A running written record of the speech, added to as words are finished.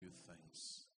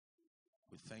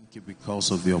Thank you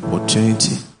because of the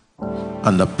opportunity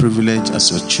and the privilege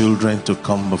as your children to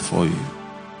come before you.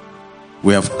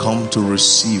 We have come to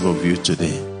receive of you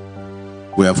today.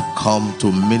 We have come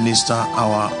to minister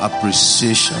our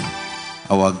appreciation,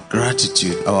 our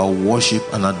gratitude, our worship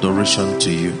and adoration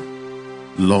to you.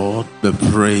 Lord, be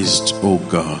praised, O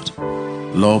God.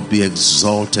 Lord, be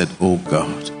exalted, O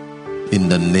God, in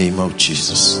the name of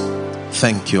Jesus.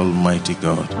 Thank you, Almighty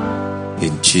God.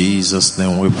 In Jesus'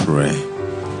 name we pray.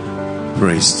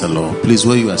 Praise the Lord. Please,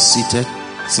 where you are seated,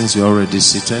 since you're already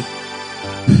seated,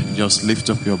 just lift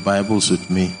up your Bibles with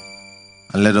me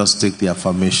and let us take the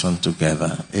affirmation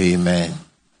together. Amen.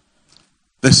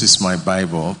 This is my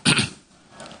Bible.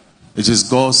 It is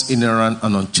God's inerrant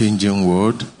and unchanging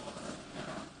word.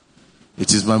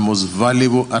 It is my most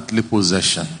valuable earthly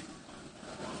possession.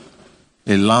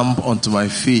 A lamp unto my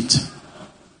feet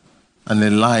and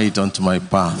a light unto my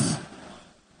path.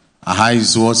 I hide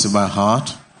his words in my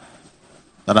heart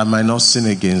that I might not sin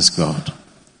against God.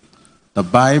 The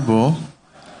Bible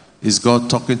is God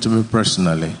talking to me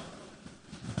personally.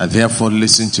 I therefore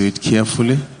listen to it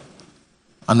carefully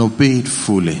and obey it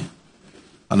fully.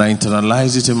 And I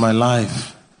internalize it in my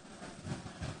life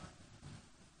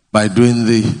by doing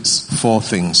these 4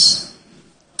 things.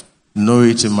 Know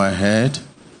it in my head,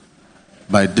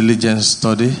 by diligent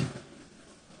study,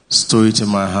 store it in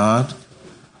my heart,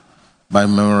 by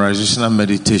memorization and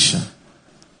meditation.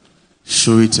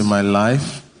 Show it in my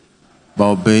life by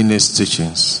obeying his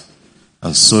teachings,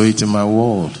 and sow it in my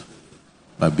world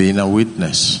by being a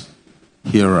witness.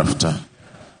 Hereafter,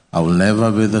 I will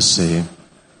never be the same.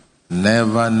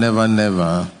 Never, never,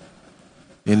 never.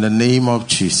 In the name of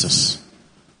Jesus,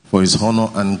 for his honor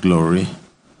and glory,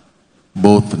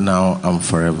 both now and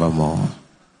forevermore.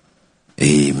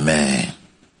 Amen.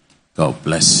 God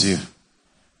bless you.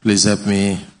 Please help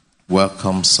me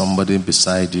welcome somebody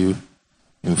beside you,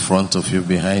 in front of you,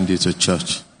 behind you to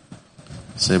church.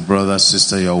 Say, brother,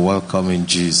 sister, you're welcome in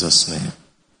Jesus' name.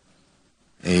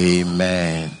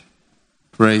 Amen.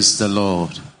 Praise the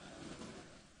Lord.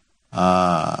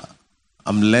 I'm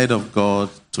led of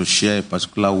God to share a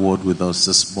particular word with us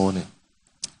this morning.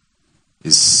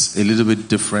 It's a little bit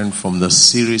different from the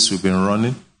series we've been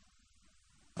running.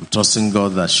 I'm trusting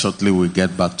God that shortly we'll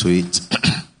get back to it.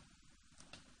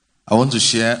 I want to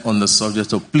share on the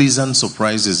subject of pleasant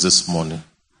surprises this morning.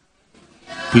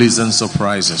 Pleasant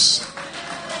surprises.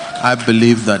 I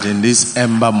believe that in this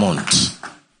ember month,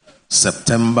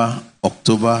 September,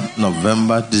 October,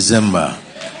 November, December,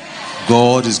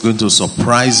 God is going to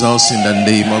surprise us in the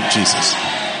name of Jesus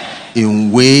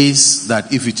in ways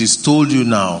that if it is told you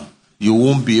now, you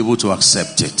won't be able to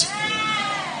accept it.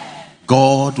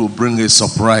 God will bring a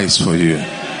surprise for you.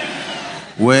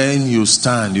 When you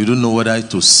stand, you don't know whether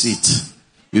to sit.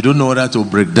 You don't know whether to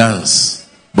break dance.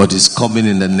 But it's coming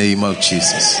in the name of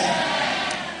Jesus.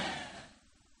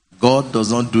 God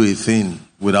does not do a thing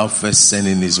without first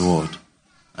sending his word.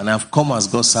 And I've come as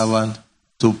God's servant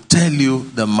to tell you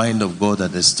the mind of God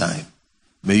at this time.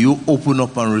 May you open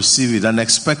up and receive it and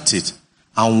expect it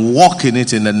and walk in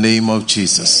it in the name of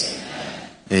Jesus.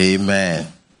 Amen.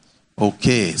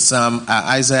 Okay,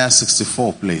 Isaiah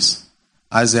 64, please.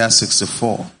 Isaiah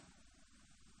 64.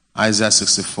 Isaiah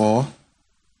 64.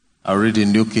 I read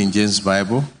in New King James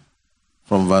Bible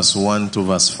from verse 1 to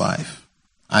verse 5.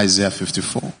 Isaiah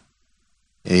 54.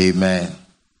 Amen.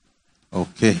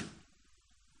 Okay.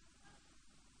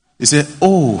 He said,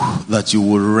 oh, that you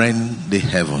will rend the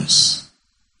heavens.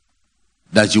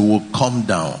 That you will come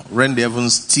down. Rend the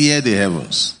heavens, tear the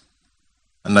heavens.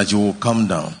 And that you will come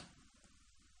down.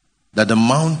 That the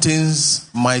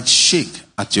mountains might shake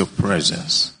at your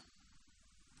presence.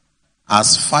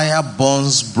 As fire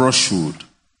burns brushwood,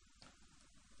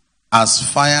 as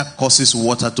fire causes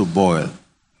water to boil,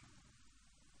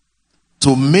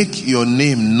 to make your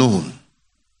name known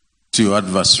to your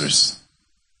adversaries,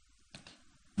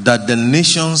 that the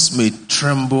nations may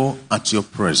tremble at your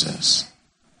presence.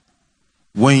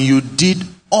 When you did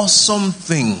awesome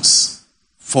things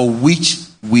for which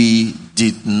we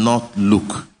did not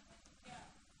look,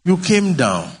 you came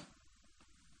down.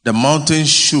 The mountains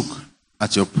shook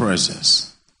at your presence.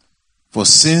 For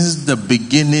since the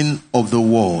beginning of the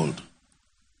world,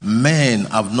 men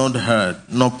have not heard,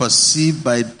 nor perceived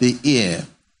by the ear,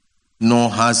 nor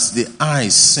has the eye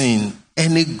seen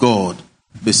any God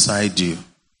beside you,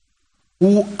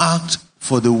 who act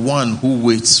for the one who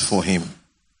waits for him.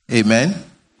 Amen.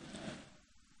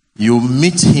 You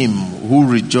meet him who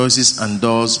rejoices and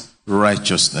does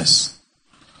righteousness,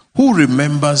 who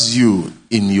remembers you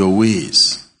in your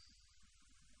ways.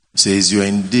 He says, you are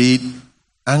indeed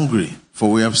angry,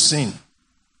 for we have sinned.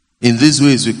 In these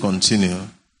ways we continue,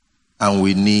 and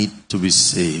we need to be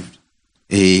saved.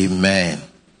 Amen.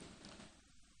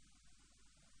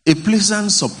 A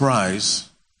pleasant surprise,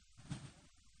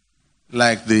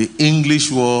 like the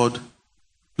English word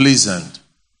pleasant.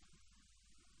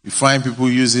 You find people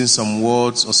using some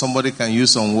words, or somebody can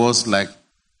use some words like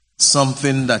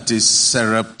something that is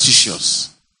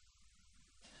surreptitious.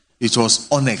 It was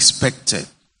unexpected.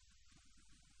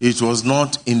 It was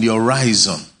not in the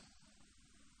horizon.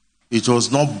 It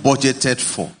was not budgeted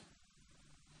for.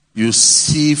 You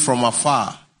see from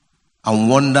afar and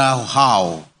wonder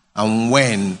how and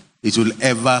when it will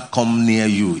ever come near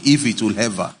you, if it will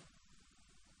ever.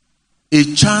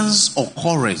 A chance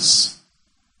occurrence.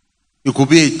 It could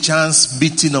be a chance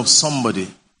beating of somebody,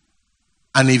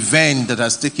 an event that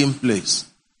has taken place,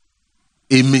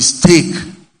 a mistake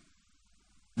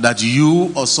that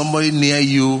you or somebody near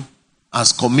you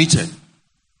has committed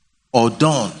or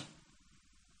done.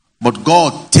 But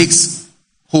God takes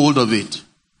hold of it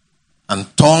and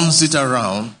turns it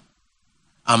around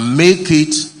and make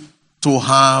it to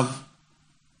have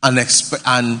a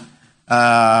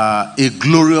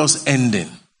glorious ending.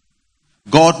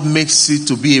 God makes it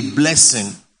to be a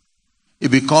blessing. It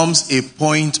becomes a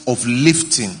point of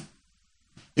lifting.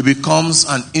 It becomes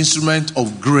an instrument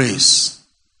of grace,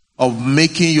 of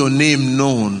making your name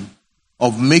known,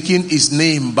 of making his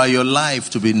name by your life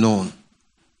to be known.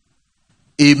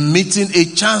 A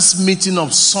chance meeting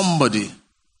of somebody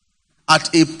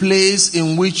at a place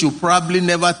in which you probably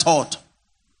never thought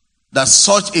that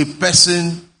such a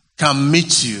person can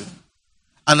meet you.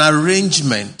 An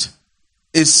arrangement,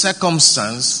 a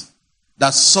circumstance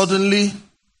that suddenly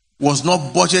was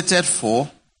not budgeted for,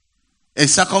 a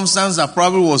circumstance that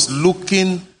probably was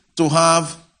looking to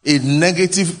have a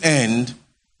negative end,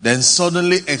 then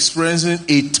suddenly experiencing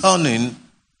a turning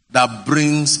that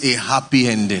brings a happy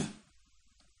ending,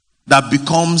 that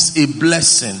becomes a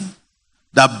blessing,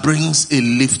 that brings a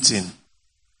lifting.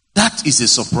 That is a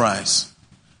surprise.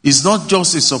 It's not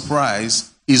just a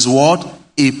surprise, it's what?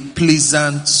 A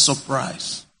pleasant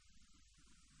surprise.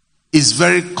 It's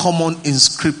very common in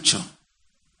scripture.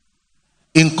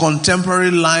 In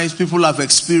contemporary life, people have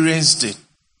experienced it.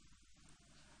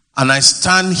 And I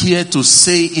stand here to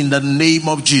say in the name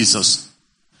of Jesus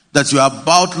that you are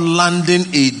about landing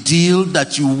a deal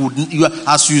that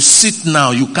as you sit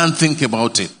now, you can't think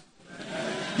about it.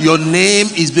 Your name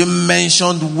is being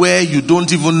mentioned where you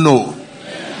don't even know.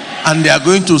 And they are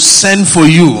going to send for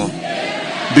you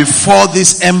before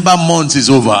this ember month is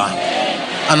over.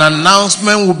 An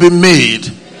announcement will be made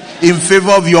in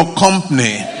favor of your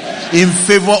company, in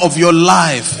favor of your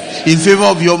life, in favor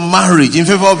of your marriage, in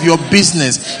favor of your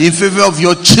business, in favor of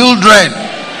your children,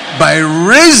 by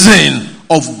reason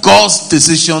of God's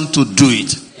decision to do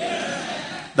it.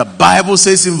 The Bible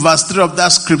says in verse 3 of that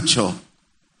scripture,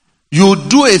 you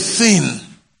do a thing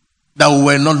that we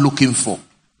were not looking for.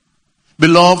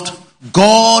 Beloved,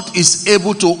 God is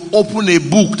able to open a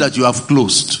book that you have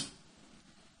closed.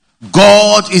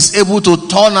 God is able to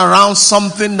turn around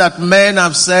something that men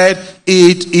have said,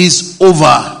 it is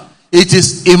over. It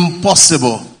is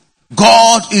impossible.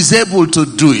 God is able to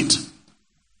do it.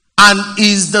 And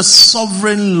is the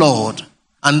sovereign Lord.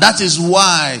 And that is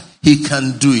why he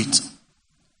can do it.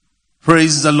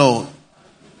 Praise the Lord.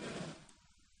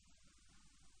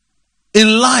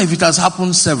 In life, it has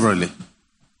happened severally.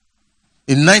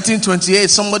 In 1928,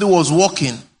 somebody was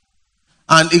walking,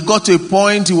 and it got to a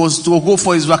point he was to go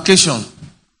for his vacation.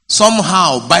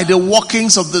 Somehow, by the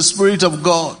workings of the Spirit of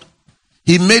God,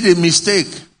 he made a mistake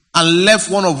and left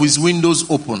one of his windows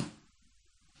open.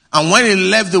 And when he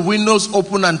left the windows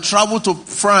open and traveled to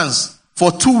France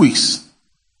for 2 weeks,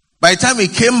 by the time he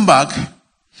came back,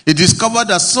 he discovered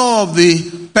that some of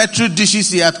the petri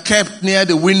dishes he had kept near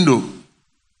the window,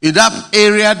 in that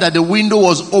area that the window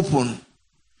was open,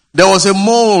 there was a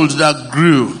mold that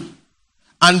grew,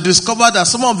 and discovered that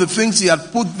some of the things he had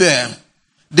put there,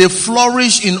 they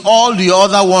flourished in all the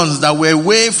other ones that were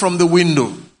away from the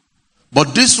window.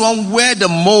 But this one, where the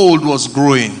mold was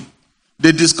growing,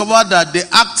 they discovered that the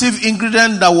active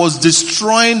ingredient that was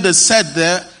destroying the set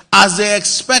there, as they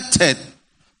expected,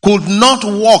 could not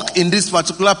work in this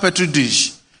particular petri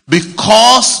dish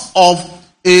because of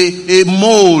a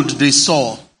mold they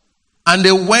saw. And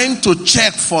they went to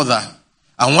check further.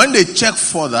 And when they checked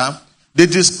further, they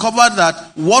discovered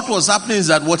that what was happening is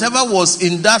that whatever was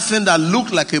in that thing that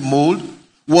looked like a mold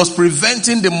was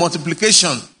preventing the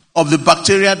multiplication of the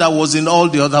bacteria that was in all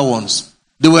the other ones.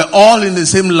 They were all in the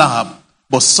same lab,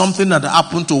 but something had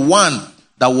happened to one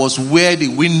that was where the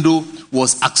window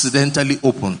was accidentally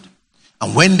opened.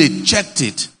 And when they checked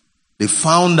it, they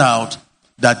found out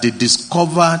that they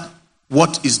discovered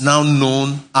what is now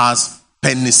known as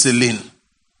penicillin.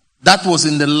 That was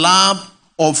in the lab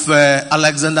of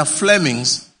Alexander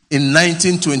Fleming's in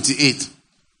 1928.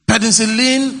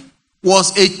 Penicillin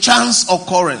was a chance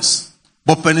occurrence,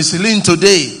 but penicillin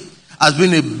today has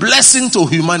been a blessing to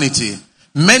humanity.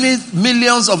 Many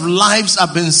millions of lives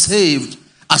have been saved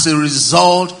as a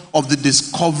result of the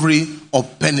discovery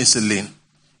of penicillin.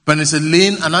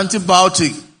 Penicillin, an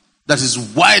antibiotic that is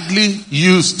widely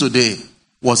used today,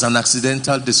 was an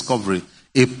accidental discovery,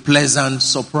 a pleasant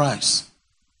surprise.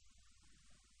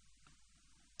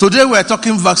 Today we are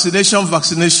talking vaccination.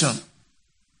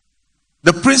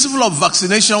 The principle of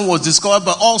vaccination was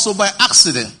discovered also by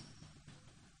accident.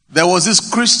 There was this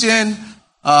Christian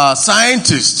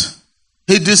scientist.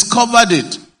 He discovered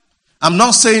it. I'm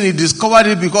not saying he discovered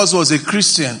it because he was a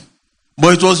Christian,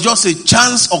 but it was just a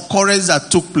chance occurrence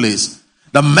that took place.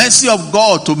 The mercy of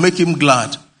God to make him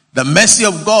glad. The mercy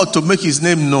of God to make his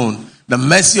name known. The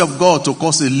mercy of God to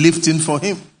cause a lifting for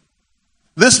him.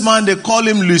 This man, they call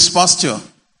him Louis Pasteur.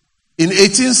 In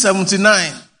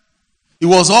 1879, he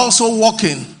was also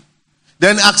walking.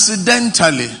 Then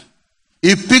accidentally,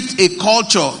 he picked a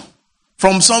culture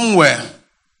from somewhere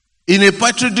in a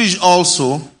petri dish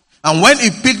also. And when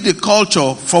he picked the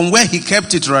culture from where he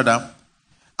kept it rather,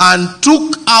 and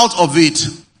took out of it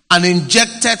and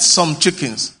injected some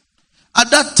chickens. At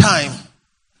that time,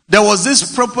 there was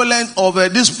this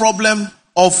problem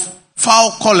of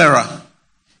fowl cholera.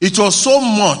 It was so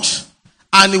much,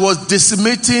 and it was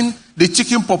decimating the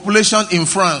chicken population in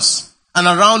France and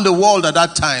around the world at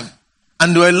that time.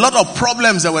 And there were a lot of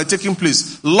problems that were taking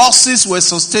place. Losses were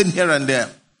sustained here and there.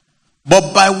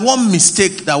 But by one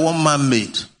mistake that one man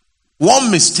made,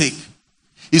 one mistake,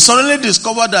 he suddenly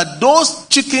discovered that those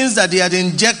chickens that he had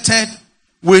injected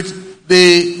with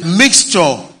the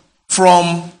mixture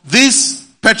from this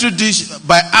petri dish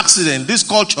by accident, this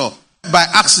culture by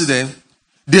accident,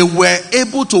 they were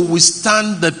able to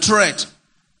withstand the threat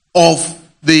of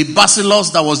the bacillus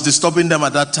that was disturbing them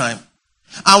at that time.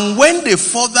 And when they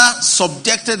further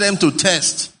subjected them to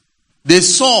test, they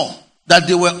saw that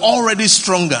they were already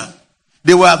stronger.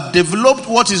 They were developed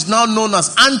what is now known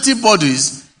as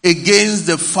antibodies against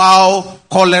the fowl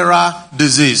cholera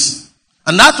disease.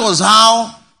 And that was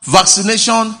how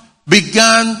vaccination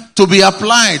began to be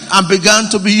applied and began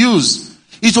to be used.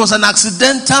 It was an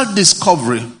accidental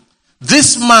discovery.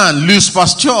 This man, Louis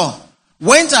Pasteur,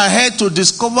 went ahead to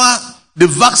discover the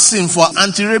vaccine for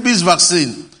anti-rabies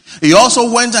vaccine. He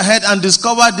also went ahead and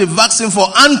discovered the vaccine for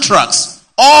anthrax.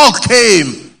 All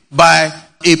came by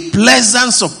a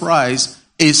pleasant surprise,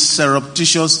 a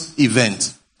surreptitious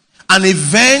event. An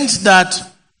event that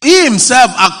he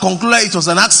himself had concluded it was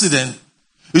an accident.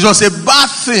 It was a bad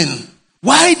thing.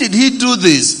 Why did he do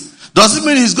this? Does it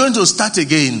mean he's going to start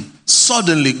again?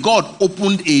 Suddenly, God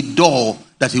opened a door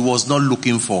that he was not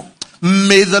looking for.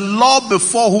 May the Lord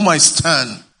before whom I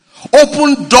stand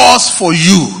open doors for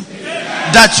you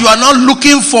that you are not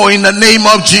looking for in the name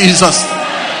of Jesus.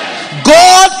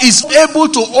 God is able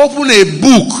to open a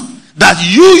book that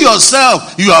you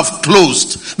yourself, you have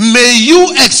closed. May you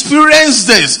experience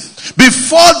this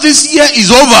before this year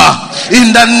is over in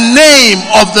the name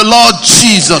of the Lord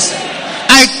Jesus.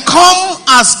 I come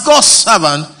as God's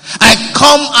servant. I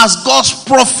come as God's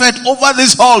prophet over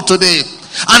this hall today.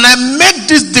 And I make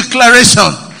this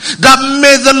declaration that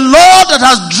may the Lord that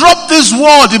has dropped this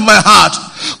word in my heart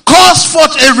cause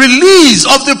forth a release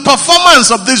of the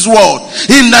performance of this word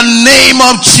in the name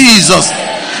of Jesus.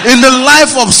 In the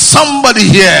life of somebody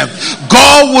here,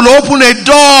 God will open a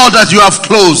door that you have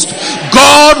closed.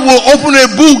 God will open a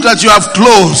book that you have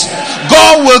closed.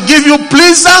 God will give you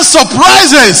pleasant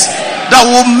surprises that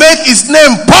will make his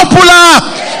name popular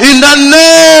in the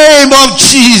name of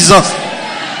Jesus.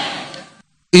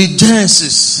 In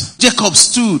Genesis, Jacob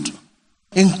stood,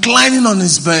 inclining on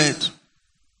his bed.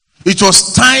 It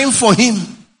was time for him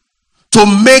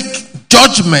to make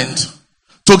judgment,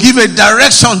 to give a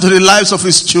direction to the lives of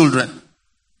his children.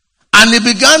 And he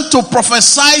began to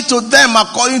prophesy to them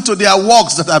according to their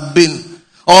works that have been,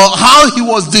 or how he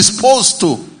was disposed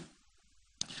to.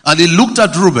 And he looked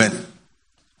at Reuben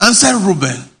and said,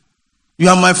 Reuben, you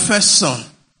are my first son,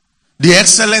 the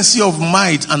excellency of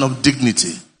might and of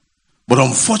dignity. But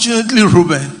unfortunately,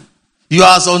 Reuben, you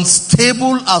are as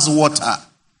unstable as water.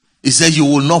 He said, you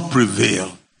will not prevail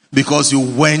because you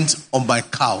went on my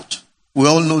couch. We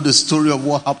all know the story of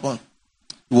what happened.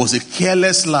 He was a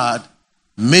careless lad,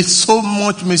 made so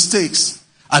much mistakes,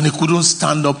 and he couldn't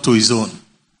stand up to his own.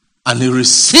 And he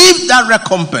received that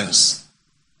recompense.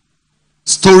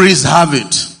 Stories have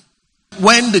it.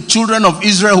 When the children of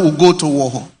Israel would go to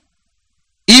war,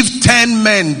 if 10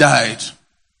 men died,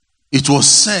 it was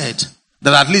said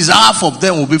that at least half of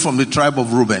them will be from the tribe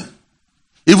of Reuben.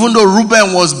 Even though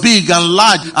Reuben was big and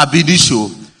large at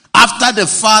Bidisho, after the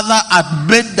father had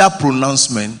made that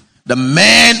pronouncement, the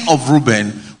men of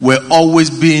Reuben were always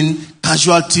being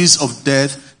casualties of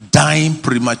death, dying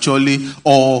prematurely,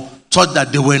 or thought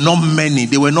that they were not many,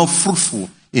 they were not fruitful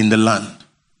in the land.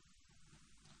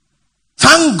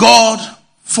 Thank God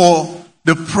for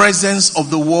the presence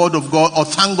of the word of God, or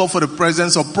thank God for the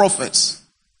presence of prophets.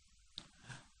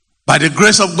 By the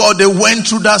grace of God, they went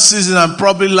through that season and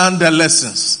probably learned their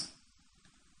lessons.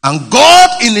 And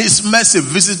God in his mercy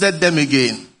visited them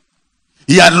again.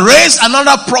 He had raised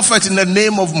another prophet in the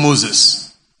name of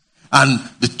Moses. And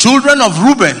the children of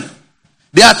Reuben,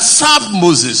 they had served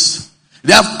Moses.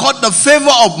 They have caught the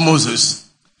favor of Moses.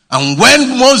 And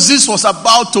when Moses was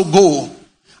about to go,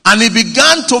 and he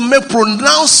began to make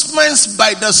pronouncements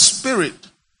by the Spirit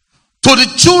to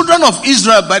the children of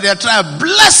Israel by their tribe,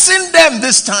 blessing them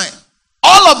this time.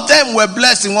 All of them were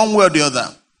blessed in one way or the other.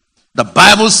 The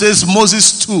Bible says Moses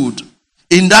stood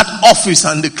in that office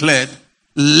and declared,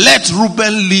 let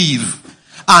Reuben live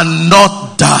and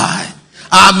not die.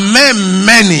 Amen,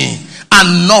 many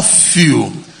and not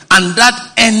few. And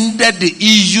that ended the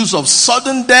issues of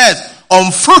sudden death,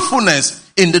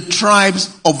 unfruitfulness in the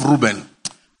tribes of Reuben.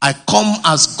 I come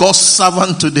as God's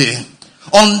servant today,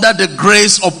 under the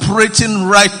grace operating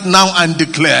right now, and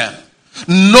declare,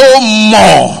 no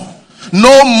more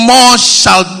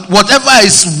shall whatever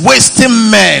is wasting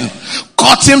men,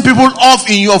 cutting people off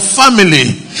in your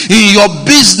family, in your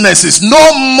businesses, no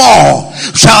more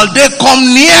shall they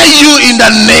come near you in the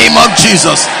name of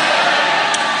Jesus.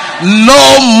 No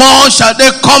more shall they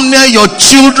come near your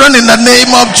children in the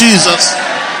name of Jesus.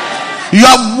 You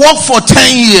have worked for 10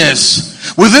 years.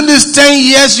 Within these 10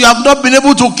 years, you have not been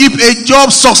able to keep a job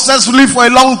successfully for a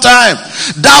long time.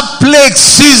 That plague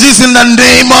ceases in the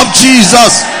name of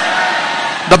Jesus.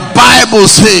 The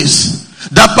Bible says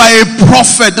that by a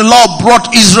prophet the Lord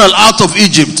brought Israel out of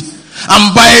Egypt,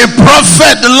 and by a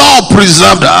prophet the Lord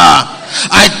preserved her.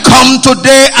 I come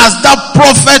today as that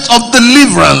prophet of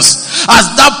deliverance, as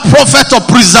that prophet of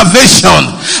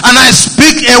preservation, and I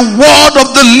speak a word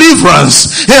of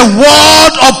deliverance, a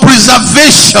word of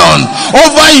preservation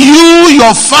over you,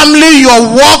 your family,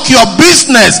 your work, your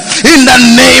business, in the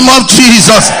name of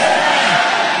Jesus.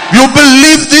 You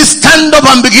believe this? Stand up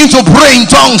and begin to pray in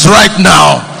tongues right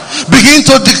now. Begin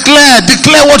to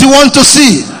declare what you want to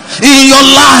see in your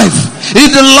life,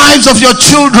 in the lives of your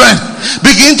children.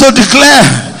 Begin to declare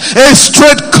a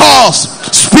straight course.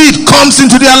 Speed comes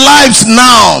into their lives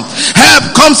now.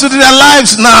 Help comes into their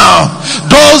lives now.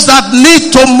 Those that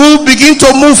need to move, begin to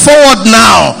move forward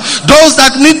now. Those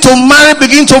that need to marry,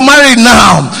 begin to marry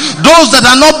now. Those that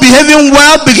are not behaving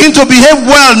well, begin to behave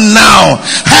well now.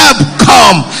 Help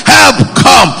come. Help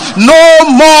come. No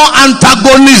more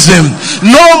antagonism.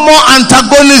 No more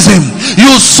antagonism.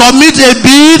 You submit a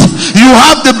bid, you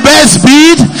have the best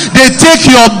bid, they take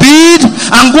your bid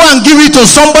and go and give it to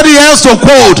somebody else to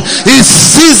quote. It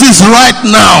ceases right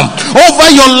now. Over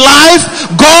your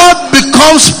life, God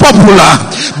becomes popular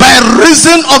by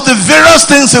reason of the various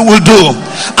things he will do.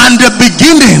 And the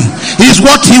beginning is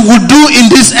what he will do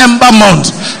in this ember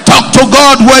month. Talk to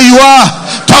God where you are.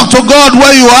 Talk to God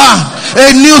where you are.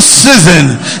 A new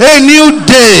season, a new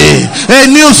day,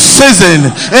 a new season,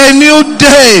 a new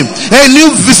day, a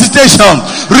new visitation.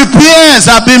 Repairs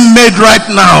have been made right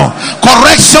now.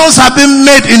 Corrections have been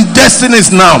made in destinies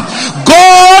now.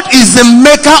 God is the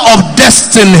maker of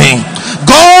destiny.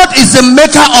 God is the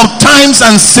maker of times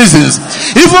and seasons.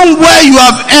 Even where you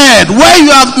have erred, where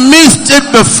you have missed it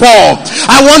before,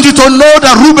 I want you to know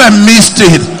that Reuben missed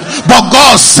it, but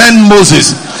God sent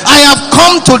Moses. I have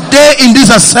come today in this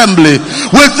assembly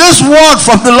with this word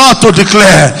from the Lord to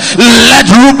declare, let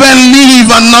Reuben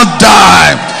live and not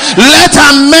die. Let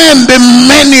our men be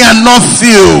many and not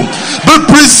few. Be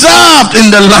preserved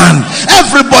in the land.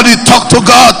 Everybody talk to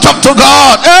God. Talk to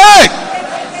God. Hey!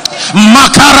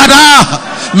 Makarada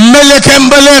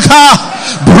Melekembeleka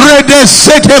Brede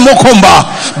Sete Mokomba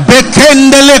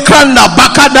Bekendele Kranda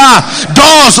Bakada.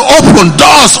 Doors open,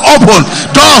 doors open,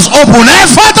 doors open.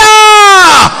 Ephata!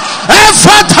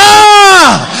 Ephata!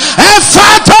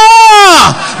 Ephata!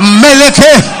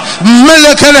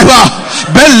 Melekeleba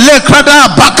Belekrada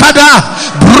Bakada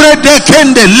Brede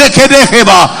Kende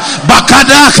Lekedeheba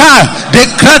Bakadaka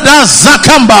Dekrada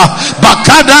Zakamba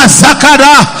Bakada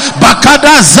Zakara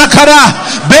Bakada Zakara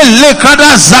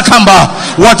Belekrada Zakamba.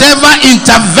 Whatever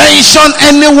intervention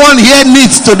anyone here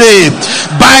needs today,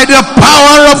 by the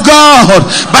power of God,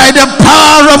 by the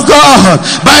power of God,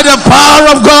 by the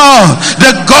power of God,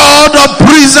 the God of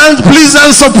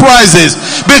pleasant surprises,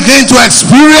 begin to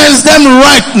experience them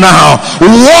right now.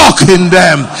 Walk in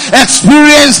them,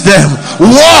 experience them,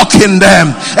 walk in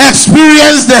them,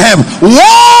 experience them,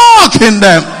 walk in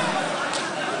them.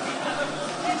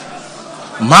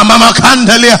 Mama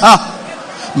makandalia,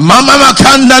 mama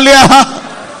makandalia,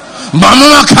 mama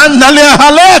makandalia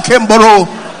halekemboro,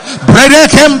 brede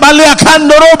kembalia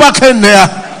kandoro bakendea.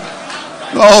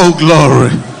 Oh,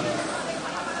 glory,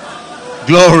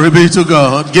 glory be to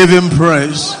God. Give him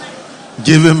praise,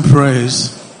 give him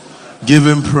praise, give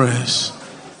him praise.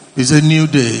 It's a new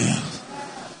day.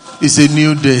 It's a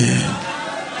new day.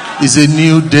 It's a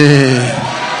new day.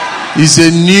 It's a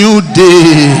new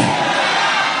day.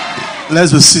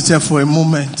 Let's be seated for a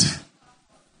moment.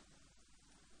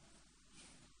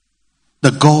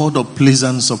 The God of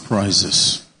pleasant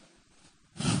surprises.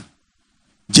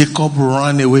 Jacob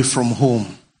ran away from home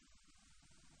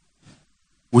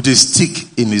with a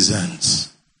stick in his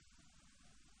hands.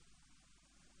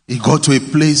 He got to a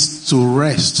place to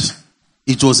rest.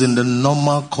 It was in the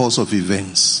normal course of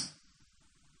events.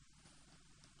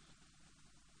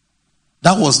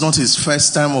 That was not his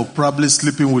first time of probably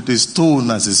sleeping with a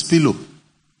stone as his pillow.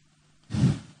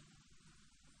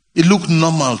 It looked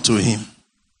normal to him.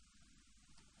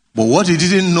 But what he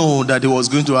didn't know, that he was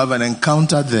going to have an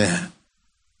encounter there.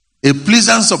 A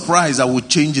pleasant surprise that would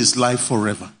change his life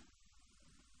forever.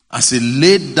 As he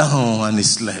laid down and he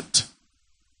slept,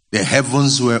 the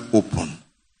heavens were open.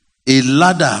 A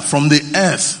ladder from the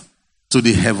earth to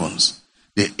the heavens.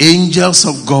 The angels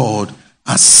of God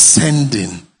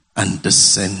ascending and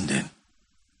descending.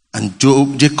 And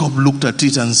Jacob looked at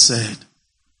it and said,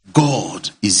 God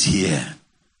is here,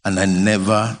 and I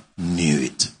never knew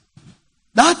it.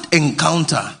 That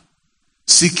encounter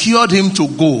secured him to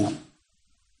go.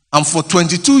 And for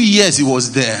 22 years he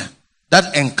was there.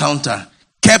 That encounter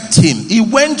kept him. He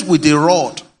went with a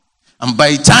rod. And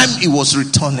by the time he was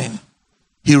returning,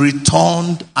 he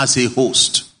returned as a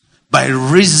host by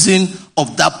reason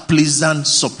of that pleasant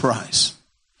surprise.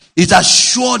 It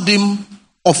assured him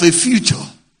of a future.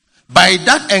 By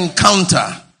that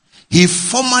encounter, he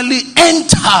formally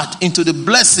entered into the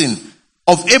blessing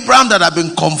of Abraham that had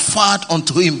been conferred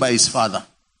unto him by his father.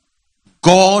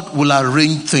 God will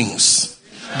arrange things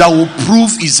that will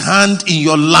prove his hand in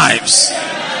your lives.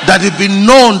 That it be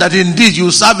known that indeed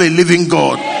you serve a living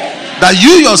God. That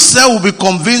you yourself will be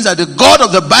convinced that the God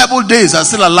of the Bible days are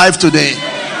still alive today.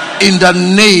 In the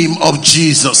name of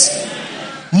Jesus.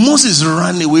 Moses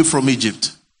ran away from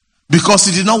Egypt because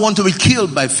he did not want to be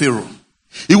killed by Pharaoh.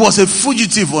 He was a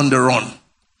fugitive on the run.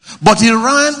 But he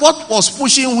ran. What was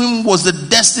pushing him was the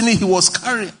destiny he was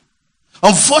carrying.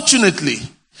 Unfortunately,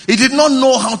 he did not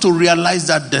know how to realize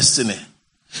that destiny.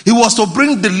 He was to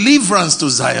bring deliverance to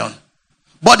Zion.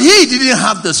 But he didn't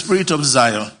have the spirit of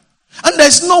Zion. And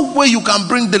there's no way you can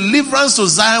bring deliverance to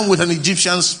Zion with an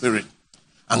Egyptian spirit.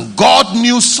 And God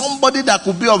knew somebody that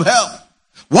could be of help.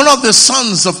 One of the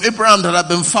sons of Abraham that had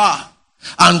been far.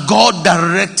 And God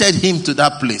directed him to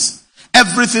that place.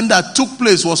 Everything that took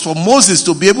place was for Moses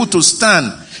to be able to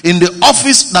stand in the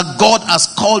office that God has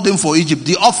called him for Egypt.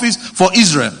 The office for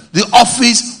Israel. The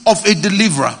office of a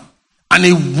deliverer. And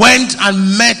he went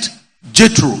and met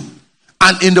Jethro.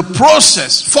 And in the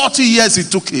process, 40 years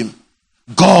it took him.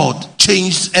 God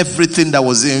changed everything that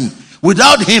was in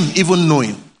without him even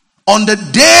knowing. On the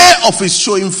day of his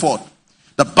showing forth,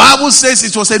 the Bible says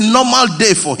it was a normal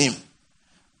day for him.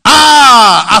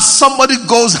 As somebody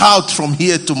goes out from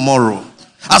here tomorrow,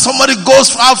 as somebody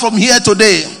goes out from here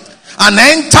today and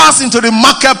enters into the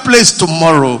marketplace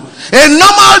tomorrow, a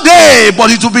normal day,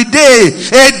 but it will be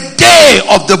a day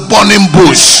of the burning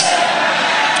bush.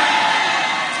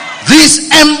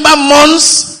 These ember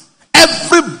months,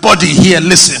 everybody here,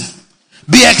 listen,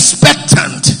 be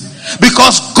expectant,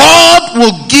 because God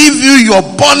will give you your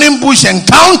burning bush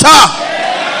encounter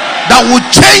that will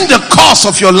change the course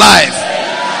of your life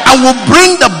and will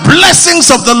bring the blessings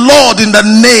of the Lord in the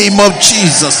name of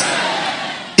Jesus.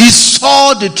 He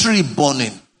saw the tree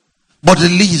burning, but the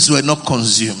leaves were not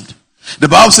consumed. The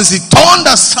Bible says he turned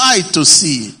aside to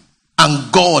see,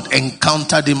 and God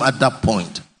encountered him at that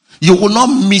point. You will not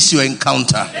miss your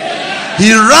encounter.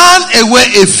 He ran away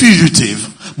a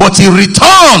fugitive, but he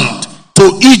returned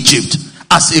to Egypt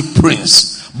as a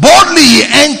prince. Boldly he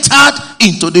entered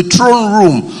into the throne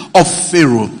room of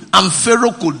Pharaoh, and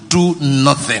Pharaoh could do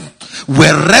nothing.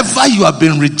 Wherever you have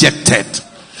been rejected,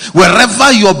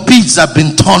 wherever your beads have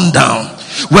been torn down,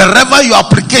 Wherever your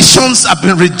applications have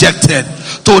been rejected,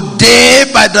 today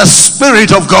by the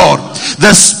Spirit of God,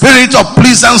 the Spirit of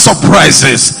pleasant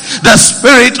surprises, the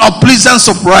Spirit of pleasant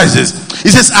surprises. He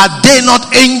says, are they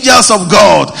not angels of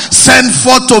God sent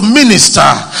forth to minister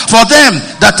for them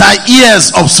that are ears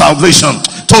of salvation?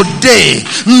 Today,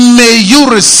 may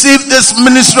you receive this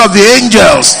ministry of the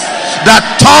angels that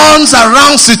turns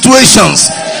around situations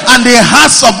and the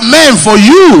hearts of men for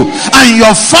you and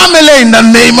your family in the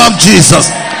name of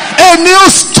Jesus. A new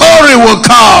story will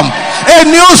come. A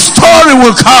new story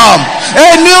will come.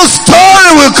 A new story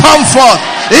will come forth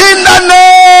in the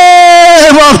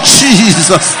name of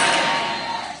Jesus.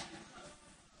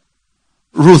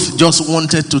 Ruth just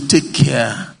wanted to take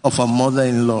care of her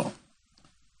mother-in-law.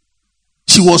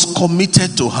 She was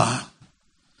committed to her,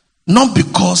 not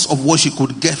because of what she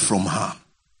could get from her.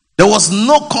 There was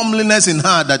no comeliness in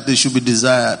her that they should be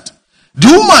desired. The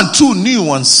woman too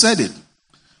knew and said it,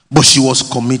 but she was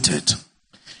committed.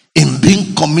 In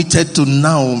being committed to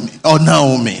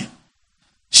Naomi,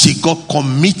 she got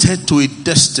committed to a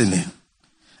destiny,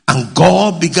 and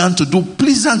God began to do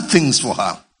pleasant things for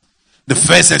her. The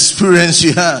first experience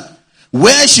she had,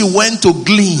 where she went to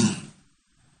glean,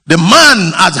 the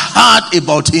man had heard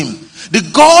about him. The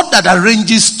God that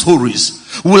arranges stories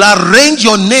will arrange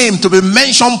your name to be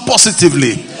mentioned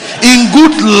positively, in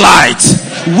good light,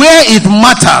 where it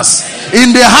matters,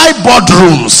 in the high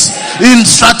boardrooms, in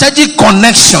strategic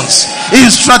connections, in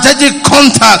strategic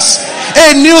contacts.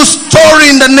 A new story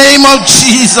in the name of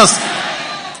Jesus.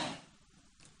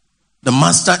 The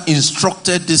master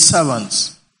instructed the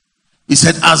servants. He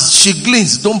said, as she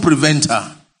gleans, don't prevent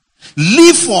her.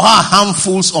 Leave for her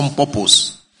handfuls on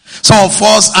purpose. Some of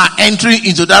us are entering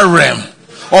into that realm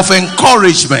of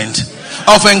encouragement.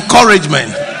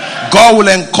 God will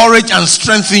encourage and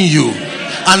strengthen you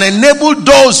and enable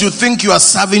those you think you are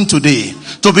serving today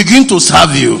to begin to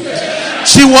serve you.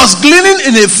 She was gleaning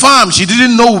in a farm she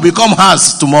didn't know will become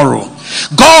hers tomorrow.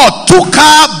 God took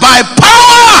her by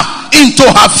power into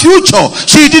her future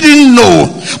she didn't know,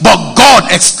 but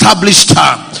God established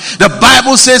her. The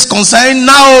Bible says concerning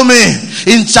Naomi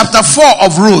in chapter 4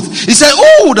 of Ruth, he said,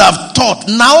 who would have thought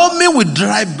Naomi with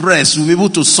dry breasts will be able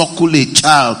to suckle a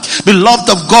child?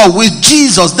 Beloved of God, with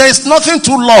Jesus there is nothing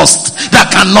too lost that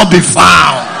cannot be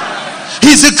found.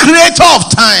 He's the creator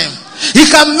of time. He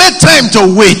can make time to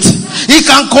wait. He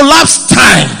can collapse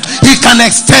time. He can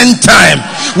extend time.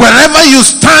 Wherever you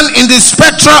stand in the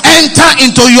spectrum, enter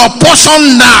into your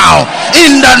portion now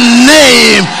in the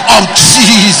name of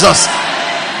Jesus.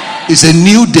 It's a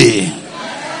new day.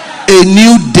 A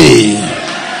new day.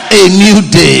 A new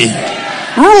day.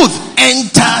 Ruth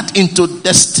entered into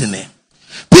destiny.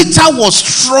 Peter was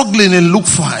struggling in Luke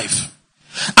 5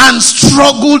 and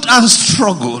struggled.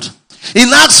 In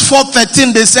Acts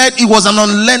 4:13 they said he was an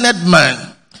unlearned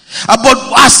man. But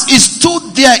as he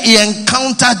stood there, he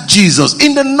encountered Jesus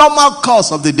in the normal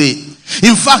course of the day.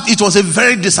 In fact, it was a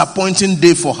very disappointing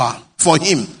day for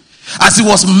him. As he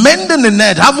was mending the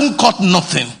net, having caught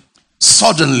nothing,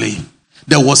 suddenly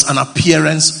there was an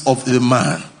appearance of the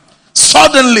man.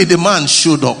 Suddenly the man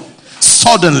showed up.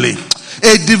 Suddenly,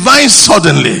 a divine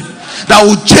suddenly that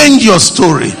will change your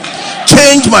story.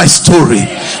 Change my story.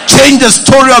 Change the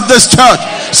story of this church.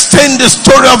 Change the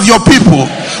story of your people,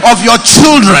 of your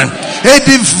children. A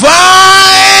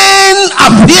divine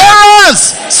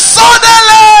appearance.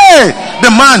 Suddenly,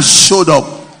 the man showed up.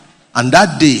 And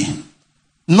that day,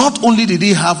 not only did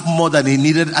he have more than he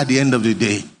needed at the end of the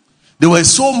day, there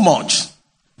was so much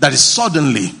that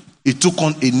suddenly it took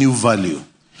on a new value.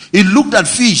 He looked at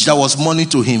fish that was money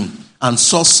to him and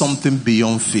saw something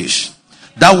beyond fish.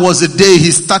 That was the day he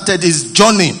started his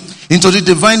journey into the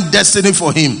divine destiny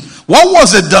for him. What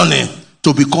was the journey?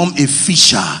 To become a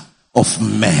fisher of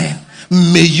men.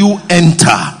 May you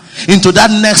enter into that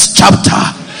next chapter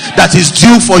that is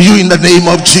due for you in the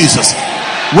name of Jesus.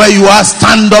 Where you are,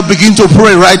 stand up, begin to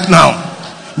pray right now.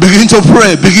 Begin to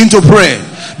pray, begin to pray,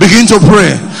 begin to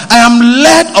pray. I am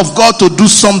led of God to do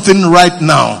something right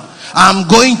now. I'm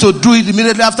going to do it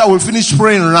immediately after we finish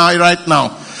praying right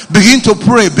now. Begin to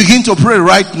pray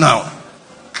right now.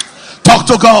 Talk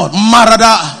to God.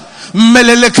 Marada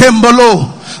melele kembolo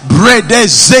brede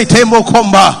zete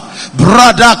mokomba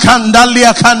brada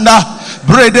kandalia kanda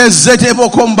brede zete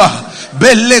mokomba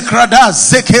bele krada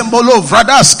zekembolo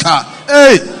vradaska.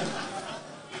 Hey,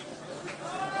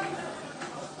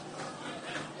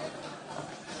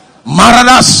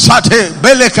 marada sate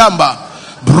bele kamba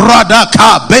brada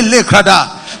ka bele krada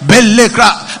bele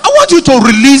kra. I want you to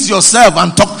release yourself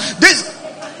and talk.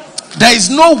 There is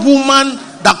no woman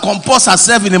that composes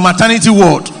herself in a maternity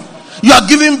ward. You are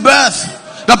giving birth.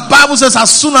 The Bible says, as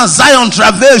soon as Zion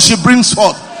travails, she brings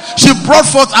forth. She brought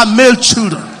forth her male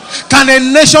children. Can a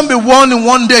nation be won in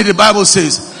one day? The Bible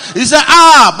says. He said,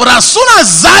 but as soon as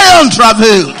Zion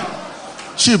travailed,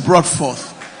 she brought forth.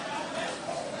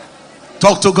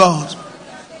 Talk to God.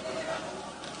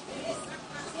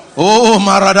 Oh,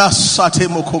 Marada Sate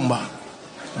Mokumba.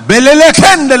 Belele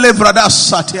Kendele Brada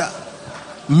Satya.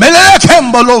 Melele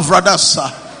Kembolo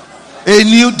Vradasa. A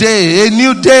new day, a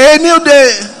new day, a new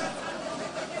day.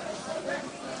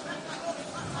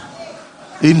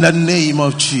 In the name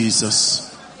of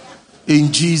Jesus.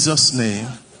 In Jesus' name.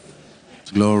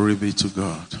 Glory be to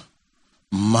God.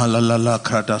 Malalala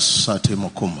kratos sate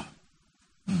mokumba.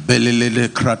 Belelele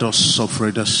kratos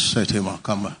sofreda sate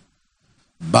makamba.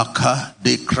 Baka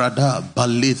de krada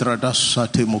balidrada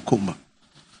sate mokumba.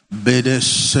 Bede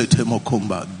sate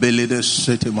mokumba. Belede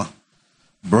sate ma.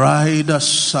 Bride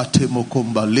sate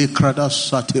mokumba. Lekrada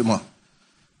sate ma.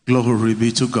 Glory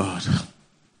be to God.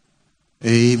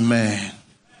 Amen.